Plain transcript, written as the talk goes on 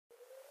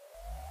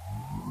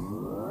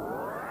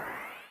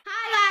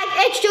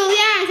it's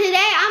Giuliano.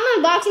 Today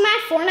I'm unboxing my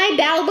Fortnite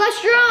Battle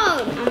Bus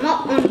drone. I'm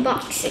gonna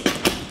unbox it.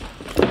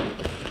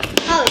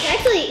 Oh, it's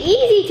actually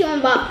easy to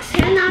unbox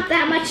and not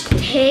that much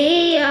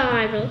tape.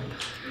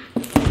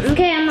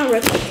 Okay, I'm gonna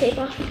rip the tape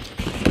off.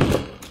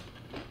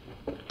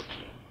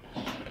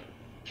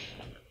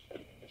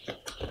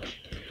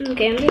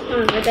 Okay, I'm just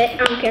gonna rip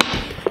it. I don't care.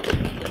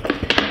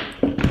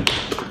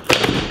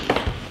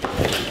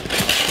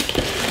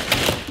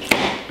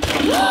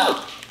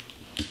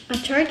 A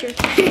charger.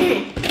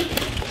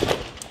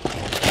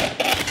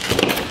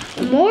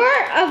 More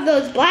of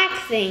those black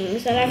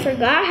things that I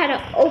forgot how to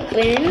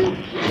open.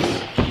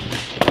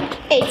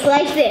 It's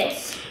like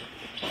this.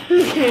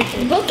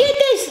 Look at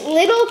this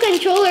little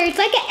controller. It's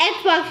like an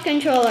Xbox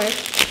controller.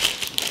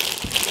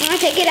 I'm gonna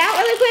take it out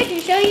really quick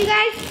and show you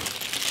guys.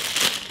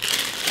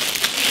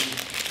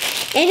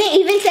 And it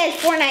even says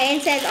Fortnite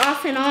and says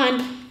off and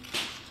on.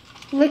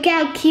 Look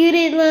how cute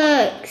it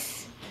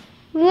looks.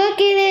 Look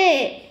at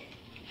it.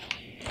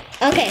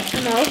 Okay,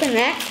 I'm gonna open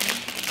that.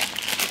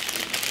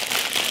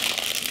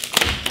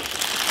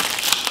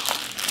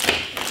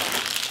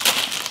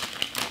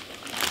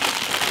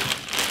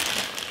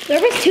 There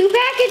was 2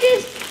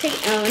 packages?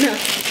 Oh no.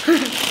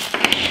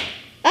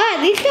 Ah,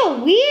 these feel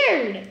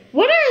weird.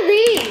 What are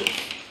these?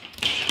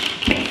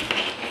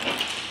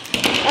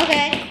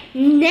 Okay,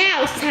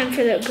 now it's time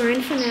for the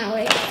grand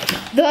finale.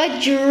 The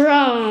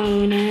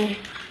drone.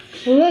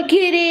 Look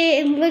at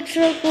it, it looks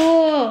so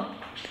cool.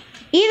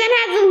 Even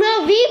has a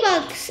little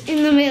V-Bucks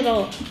in the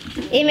middle.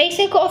 It makes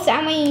a cool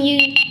sound when you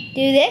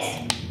do this.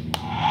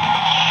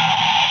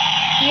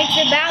 Makes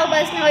the battle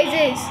bus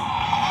noises.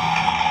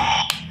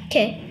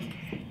 Okay.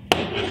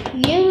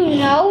 You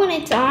know when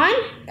it's on,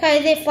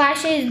 because it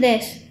flashes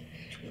this.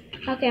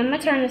 Okay, I'm gonna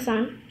turn this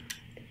on.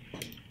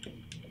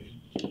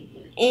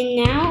 And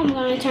now I'm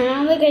gonna turn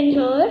on the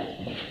controller.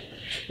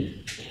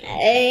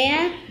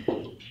 And